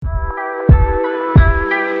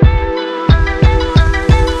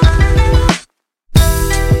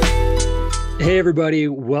everybody,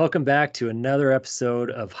 welcome back to another episode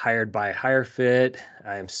of Hired by HireFit.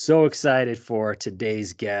 I am so excited for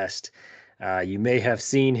today's guest. You may have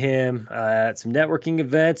seen him at some networking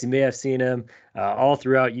events. You may have seen him all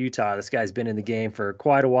throughout Utah. This guy's been in the game for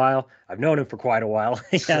quite a while. I've known him for quite a while.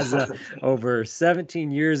 He has over 17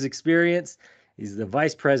 years experience. He's the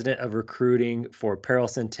Vice President of Recruiting for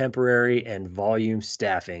Perelson Temporary and Volume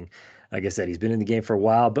Staffing. Like I said, he's been in the game for a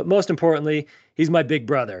while, but most importantly, he's my big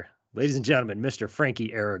brother. Ladies and gentlemen, Mr.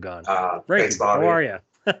 Frankie Aragon. Frankie, Thanks, Bobby. how are you?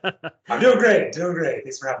 I'm doing great,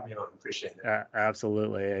 Thanks for having me on. Appreciate it.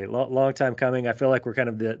 Absolutely. A long time coming. I feel like we're kind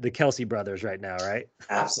of the Kelsey brothers right now, right?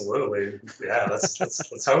 Absolutely. Yeah, let's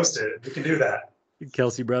host it. We can do that.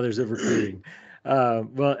 Kelsey brothers of recruiting.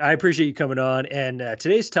 Well, I appreciate you coming on. And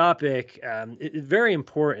today's topic is very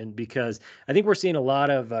important because I think we're seeing a lot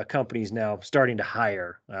of companies now starting to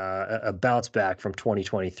hire a bounce back from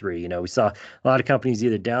 2023. You know, we saw a lot of companies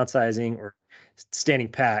either downsizing or standing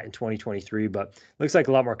pat in 2023, but looks like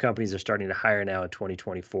a lot more companies are starting to hire now in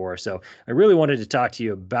 2024. So I really wanted to talk to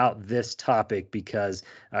you about this topic because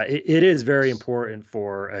it is very important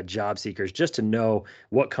for job seekers just to know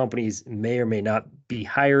what companies may or may not be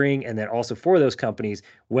hiring, and then also for those companies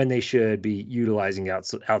when they should be utilizing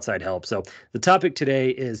outside help. So the topic today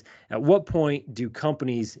is, at what point do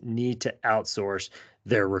companies need to outsource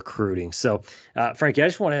their recruiting? So, Frankie, I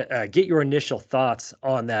just want to get your initial thoughts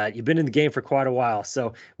on that. You've been in the game for quite a while.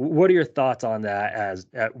 So what are your thoughts on that? As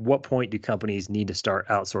at what point do companies need to start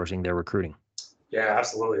outsourcing their recruiting? Yeah,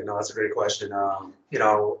 absolutely. No, that's a great question.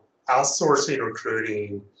 Outsourcing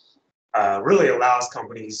recruiting really allows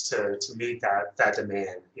companies to meet that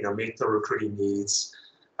demand, meet the recruiting needs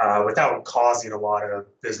without causing a lot of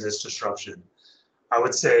business disruption. I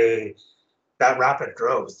would say that rapid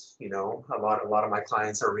growth, a lot of my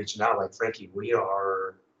clients are reaching out like, Frankie, we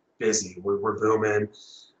are busy. We're booming.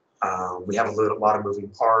 We have a lot of moving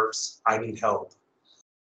parts. I need help.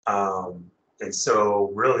 And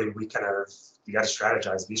so really you got to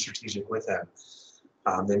strategize, be strategic with them.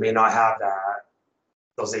 They may not have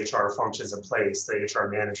those HR functions in place, the HR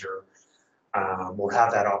manager, or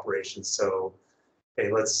have that operation. So,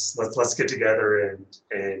 hey, let's get together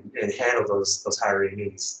and handle those hiring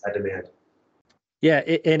needs, that demand. Yeah,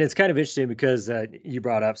 and it's kind of interesting because you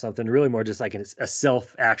brought up something really more just like a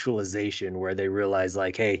self-actualization where they realize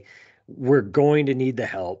like, hey, we're going to need the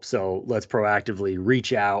help, so let's proactively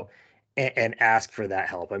reach out and ask for that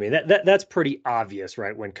help. I mean, that's pretty obvious,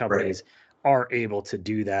 right? When companies are able to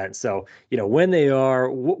do that. So, when they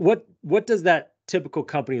are, what does that typical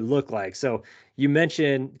company look like? So you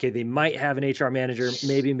mentioned, okay, they might have an HR manager,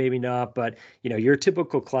 maybe not, but your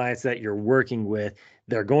typical clients that you're working with,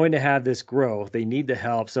 they're going to have this growth. They need the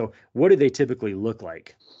help. So what do they typically look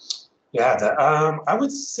like? Yeah, I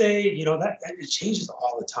would say, that it changes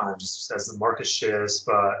all the time just as the market shifts.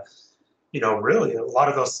 But, really a lot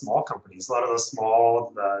of those small companies, a lot of those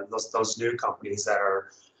new companies that are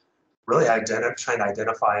really trying to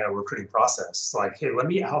identify a recruiting process. Like, hey, let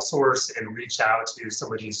me outsource and reach out to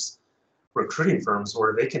some of these recruiting firms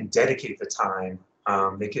where they can dedicate the time,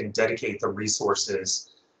 they can dedicate the resources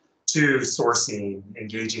to sourcing,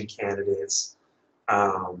 engaging candidates, do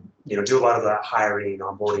a lot of that hiring,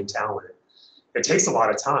 onboarding talent. It takes a lot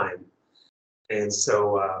of time. And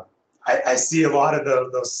so I see a lot of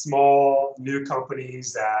those small new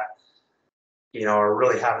companies that, are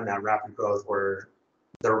really having that rapid growth where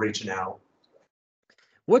they're reaching out.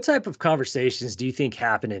 What type of conversations do you think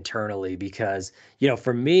happen internally? Because,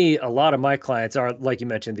 for me, a lot of my clients are, like you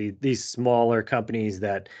mentioned, these smaller companies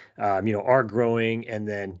that, are growing, and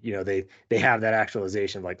then, they have that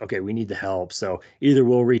actualization like, okay, we need the help. So either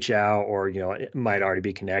we'll reach out or, it might already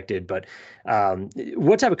be connected. But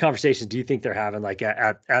what type of conversations do you think they're having like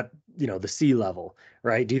at the C level,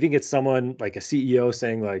 right? Do you think it's someone like a CEO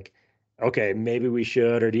saying like, okay, maybe we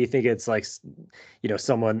should, or do you think it's like,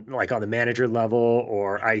 someone like on the manager level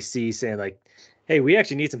or IC saying like, hey, we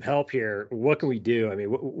actually need some help here. What can we do? I mean,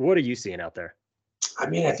 what are you seeing out there? I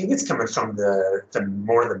mean, I think it's coming from the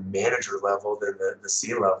more the manager level than the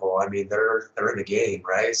C level. I mean, they're in the game,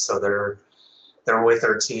 right? So they're with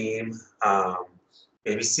their team,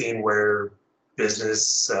 maybe seeing where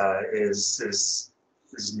business is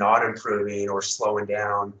not improving or slowing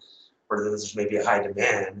down, or there's maybe a high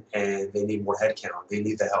demand and they need more headcount. They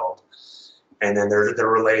need the help, and then they're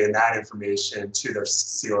relaying that information to their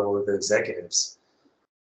C-level of the executives.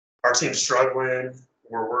 Our team's struggling.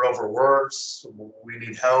 We're overworked. We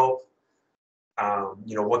need help.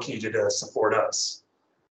 What can you do to support us?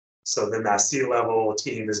 So then that C-level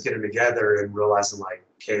team is getting together and realizing like,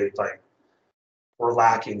 okay, like we're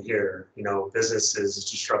lacking here. Business is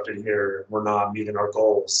disrupted here. We're not meeting our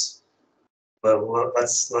goals.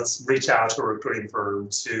 let's reach out to a recruiting firm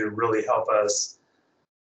to really help us,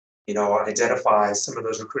 identify some of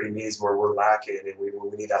those recruiting needs where we're lacking and we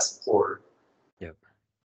need that support. Yep.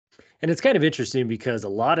 And it's kind of interesting because a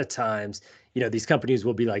lot of times, these companies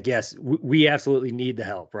will be like, yes, we absolutely need the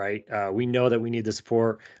help, right? We know that we need the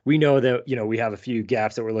support. We know that, we have a few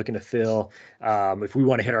gaps that we're looking to fill. If we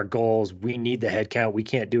want to hit our goals, we need the headcount. We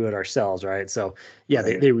can't do it ourselves, right? So yeah,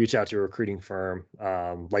 Right. they reach out to a recruiting firm,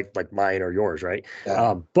 like mine or yours, right?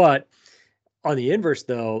 Yeah, But on the inverse,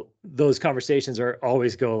 though, those conversations are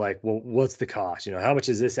always go like, well, what's the cost? How much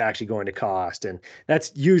is this actually going to cost? And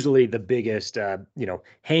that's usually the biggest,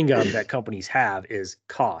 hang up that companies have is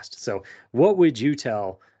cost. So what would you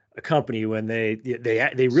tell a company when they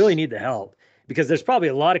really need the help? Because there's probably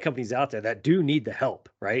a lot of companies out there that do need the help,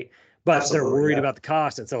 right? But they're absolutely. worried Yeah. about the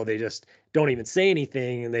cost. And so they just don't even say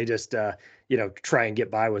anything and they just, try and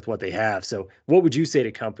get by with what they have. So what would you say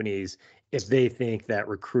to companies if they think that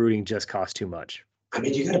recruiting just costs too much? I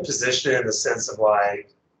mean, you got to position it in the sense of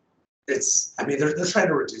like, they're trying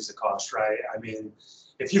to reduce the cost, right? I mean,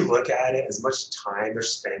 if you look at it, as much time they're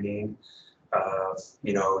spending,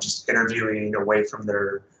 just interviewing away from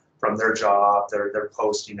their job, they're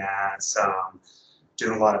posting ads,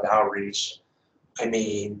 doing a lot of outreach. I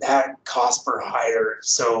mean, that cost per hire.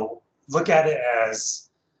 So look at it as,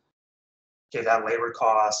 okay, that labor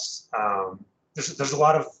cost. There's a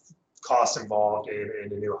lot of cost involved in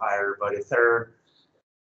a new hire, but if they're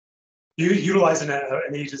utilizing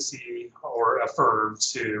an agency or a firm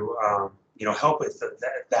to help with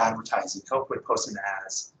the advertising, help with posting the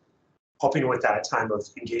ads, helping with that time of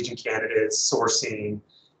engaging candidates, sourcing,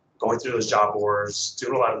 going through those job boards,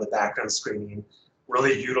 doing a lot of the background screening,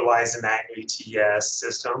 really utilizing that ATS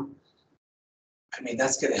system. I mean,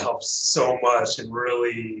 that's going to help so much in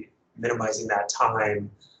really minimizing that time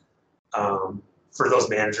for those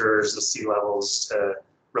managers, the C levels to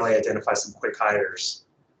really identify some quick hires.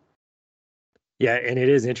 Yeah, and it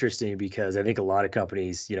is interesting because I think a lot of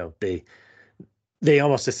companies, they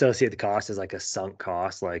almost associate the cost as like a sunk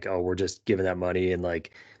cost, like, oh, we're just giving that money and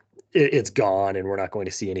like it's gone and we're not going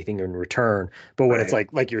to see anything in return. But when it's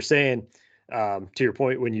Right. like you're saying, to your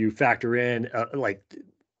point, when you factor in like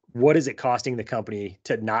what is it costing the company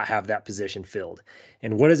to not have that position filled?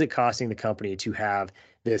 And what is it costing the company to have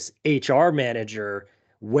this HR manager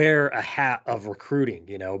wear a hat of recruiting,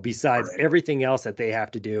 besides Right. everything else that they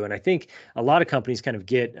have to do? And I think a lot of companies kind of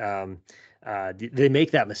get, they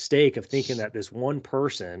make that mistake of thinking that this one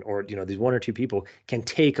person or, these one or two people can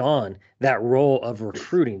take on that role of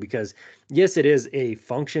recruiting because, yes, it is a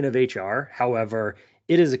function of HR. However,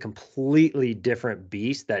 it is a completely different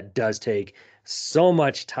beast that does take so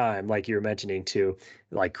much time, like you were mentioning, to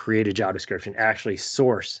like create a job description, actually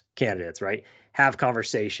source candidates, right? Have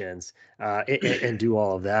conversations, and do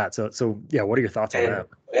all of that. So yeah, what are your thoughts on And that?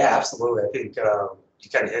 yeah, absolutely. I think you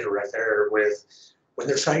kind of hit it right there with when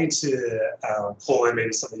they're trying to pull in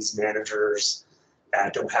maybe some of these managers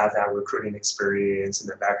that don't have that recruiting experience in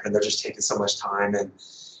their background. They're just taking so much time and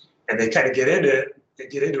they kind of get into it. They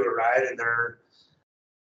get into it right, and they're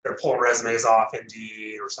pulling resumes off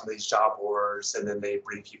Indeed or some of these job boards, and then they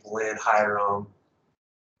bring people in, hire them.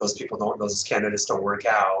 Those candidates don't work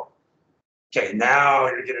out. Okay, now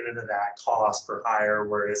you're getting into that cost per hire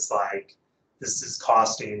where it's like this is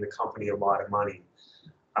costing the company a lot of money.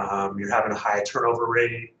 You're having a high turnover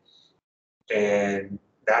rate, and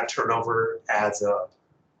that turnover adds up.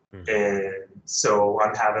 Mhm. And so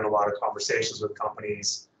I'm having a lot of conversations with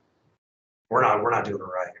companies. We're not doing it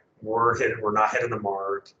right. We're not hitting the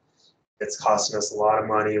mark. It's costing us a lot of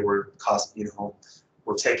money. We're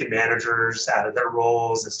taking managers out of their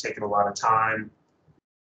roles. It's taking a lot of time.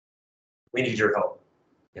 We need your help.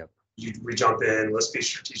 Yep. We jump in. Let's be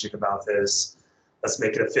strategic about this. Let's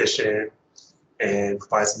make it efficient and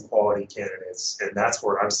provide some quality candidates. And that's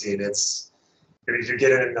where I'm seeing you're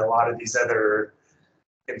getting a lot of these other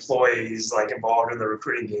employees like involved in the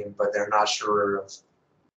recruiting game, but they're not sure of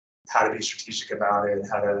how to be strategic about it and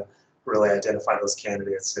how to really identify those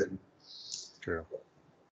candidates. And True.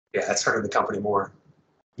 yeah, that's hurting the company more.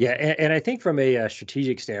 Yeah, and I think from a,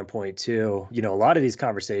 strategic standpoint too, a lot of these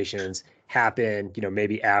conversations happen,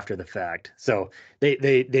 maybe after the fact. So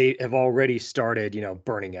they have already started,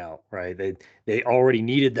 burning out, right? They already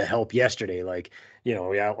needed the help yesterday. Like, we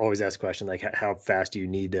always ask a question like, how fast do you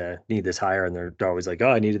need this hire? And they're always like,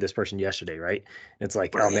 oh, I needed this person yesterday, right? And it's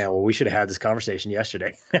like, oh Right. man, well, we should have had this conversation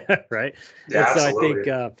yesterday, right? Yeah, And so I absolutely.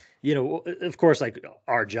 think, of course, like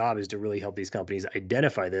our job is to really help these companies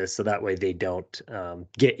identify this so that way they don't,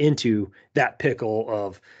 get into that pickle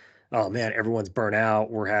of, oh man, everyone's burnt out.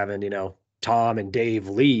 We're having, Tom and Dave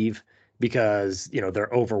leave because, they're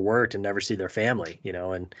overworked and never see their family,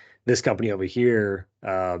 and this company over here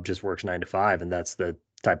just works 9 to 5, and that's the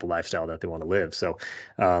type of lifestyle that they want to live. So,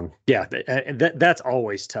 yeah, that's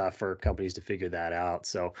always tough for companies to figure that out.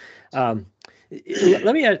 So,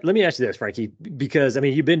 let me ask you this, Frankie, because I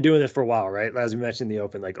mean, you've been doing this for a while, right? As we mentioned in the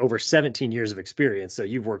open, like over 17 years of experience. So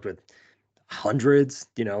you've worked with hundreds,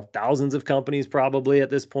 thousands of companies probably at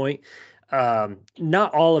this point.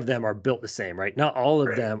 Not all of them are built the same, right? Not all of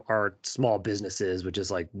Right. them are small businesses with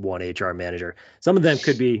just like one HR manager. Some of them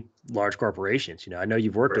could be large corporations. I know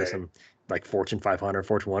you've worked with Right. some like Fortune 500,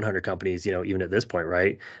 Fortune 100 companies, even at this point,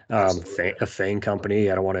 right? Absolutely. A FANG company.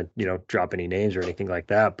 I don't want to, drop any names or anything like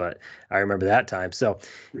that, but I remember that time. So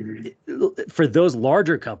Mhm. for those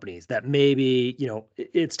larger companies that maybe,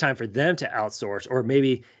 it's time for them to outsource, or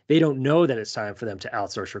maybe they don't know that it's time for them to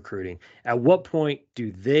outsource recruiting. At what point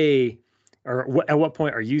do they, or at what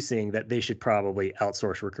point are you seeing that they should probably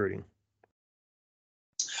outsource recruiting?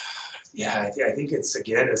 Yeah, I think it's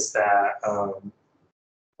again, it's that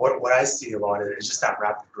what I see a lot of is just that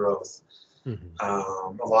rapid growth. Hmm.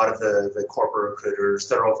 A lot of the corporate recruiters,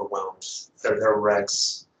 they're overwhelmed. They're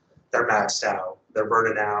wrecks. They're maxed out. They're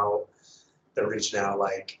burning out. They're reaching out.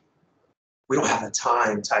 Like, we don't have the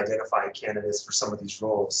time to identify candidates for some of these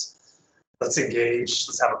roles. Let's engage.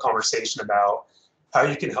 Let's have a conversation about how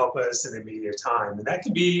you can help us in the immediate time, and that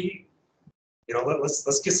could be,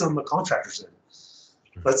 let's get some contractors in.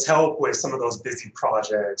 Let's help with some of those busy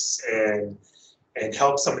projects and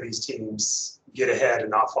help some of these teams get ahead and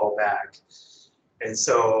not fall back. And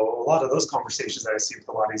so a lot of those conversations that I see with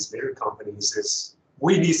a lot of these bigger companies is,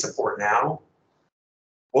 we need support now.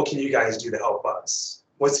 What can you guys do to help us?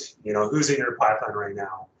 Who's in your pipeline right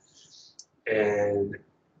now? And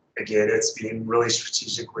again, it's being really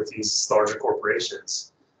strategic with these larger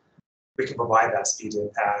corporations. We can provide that speed to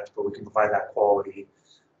impact, but we can provide that quality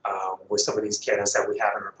with some of these candidates that we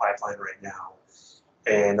have in our pipeline right now.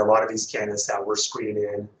 And a lot of these candidates that we're screening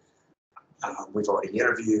in, we've already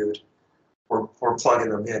interviewed. We're plugging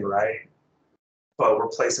them in, right? But we're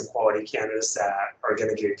placing quality candidates that are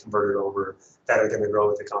going to get converted over, that are going to grow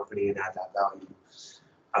with the company and add that value.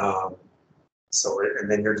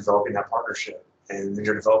 And then you're developing that partnership, and then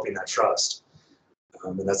you're developing that trust.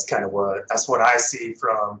 And that's kind of what I see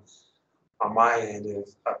from on my end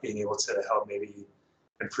of being able to help maybe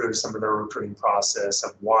improve some of their recruiting process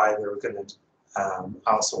of why they're going to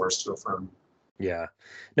outsource to a firm. Yeah,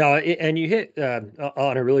 no, and you hit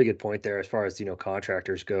on a really good point there as far as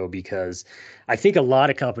contractors go, because I think a lot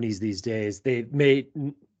of companies these days, maybe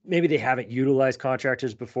they haven't utilized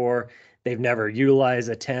contractors before. They've never utilized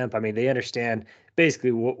a temp. I mean, they understand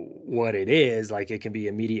basically what it is. Like, it can be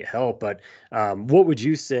immediate help, but what would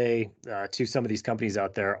you say to some of these companies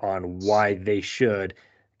out there on why they should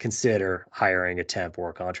consider hiring a temp or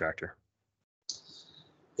a contractor?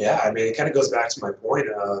 Yeah, I mean, it kind of goes back to my point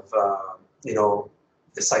of,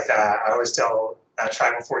 it's like that. I always tell that,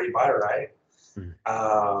 try before you buy, right?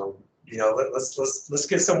 Mhm. Let's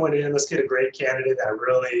get someone in. Let's get a great candidate that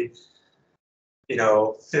really,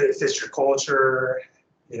 fits your culture.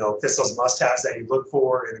 Fits those must-haves that you look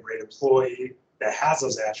for in a great employee that has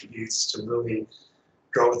those attributes to really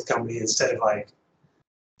grow with the company, instead of like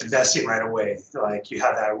investing right away. Like, you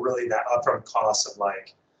have that upfront cost of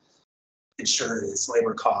like insurance,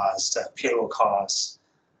 labor costs, payroll costs.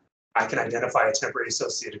 I can identify a temporary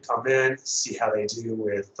associate to come in, see how they do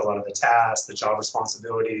with a lot of the tasks, the job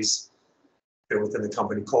responsibilities, fit within the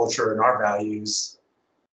company culture and our values,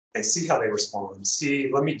 and see how they respond.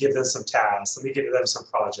 Let me give them some tasks. Let me give them some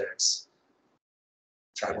projects.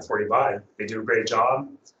 Try before you buy. They do a great job.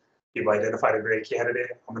 You've identified a great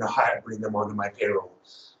candidate. I'm going to bring them onto my payroll.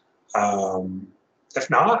 If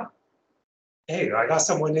not, hey, I got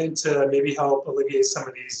someone in to maybe help alleviate some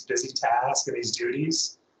of these busy tasks and these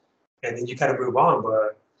duties, and then you kind of move on.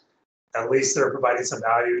 But at least they're providing some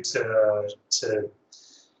value to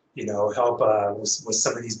help with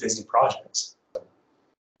some of these busy projects.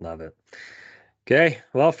 Love it. Okay.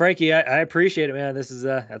 Well, Frankie, I appreciate it, man. This is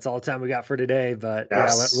that's all the time we got for today. But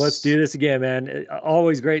yeah, let's do Yes. this again, man.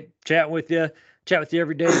 Always great chatting with you. Chat with you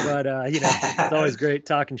every day, but it's always great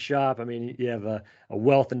talking shop. I mean, you have a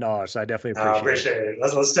wealth of knowledge, so I definitely I appreciate appreciate it.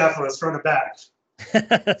 Let's run it back. it.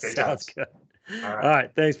 Great Sounds times. good. All All right.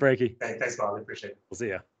 right. Thanks, Frankie. Thanks, Bob. I appreciate it. We'll see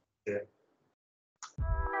you. Yeah.